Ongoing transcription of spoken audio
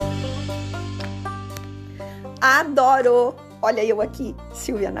Adoro! Olha eu aqui,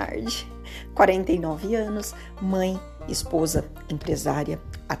 Silvia Nardi, 49 anos, mãe, esposa, empresária,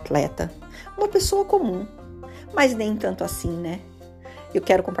 atleta, uma pessoa comum, mas nem tanto assim, né? Eu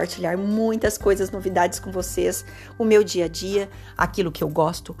quero compartilhar muitas coisas, novidades com vocês, o meu dia a dia, aquilo que eu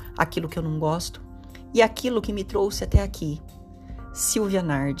gosto, aquilo que eu não gosto e aquilo que me trouxe até aqui. Silvia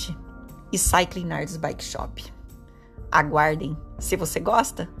Nardi e Cycling Nardi's Bike Shop. Aguardem, se você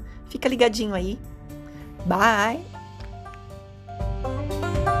gosta, fica ligadinho aí. Bye!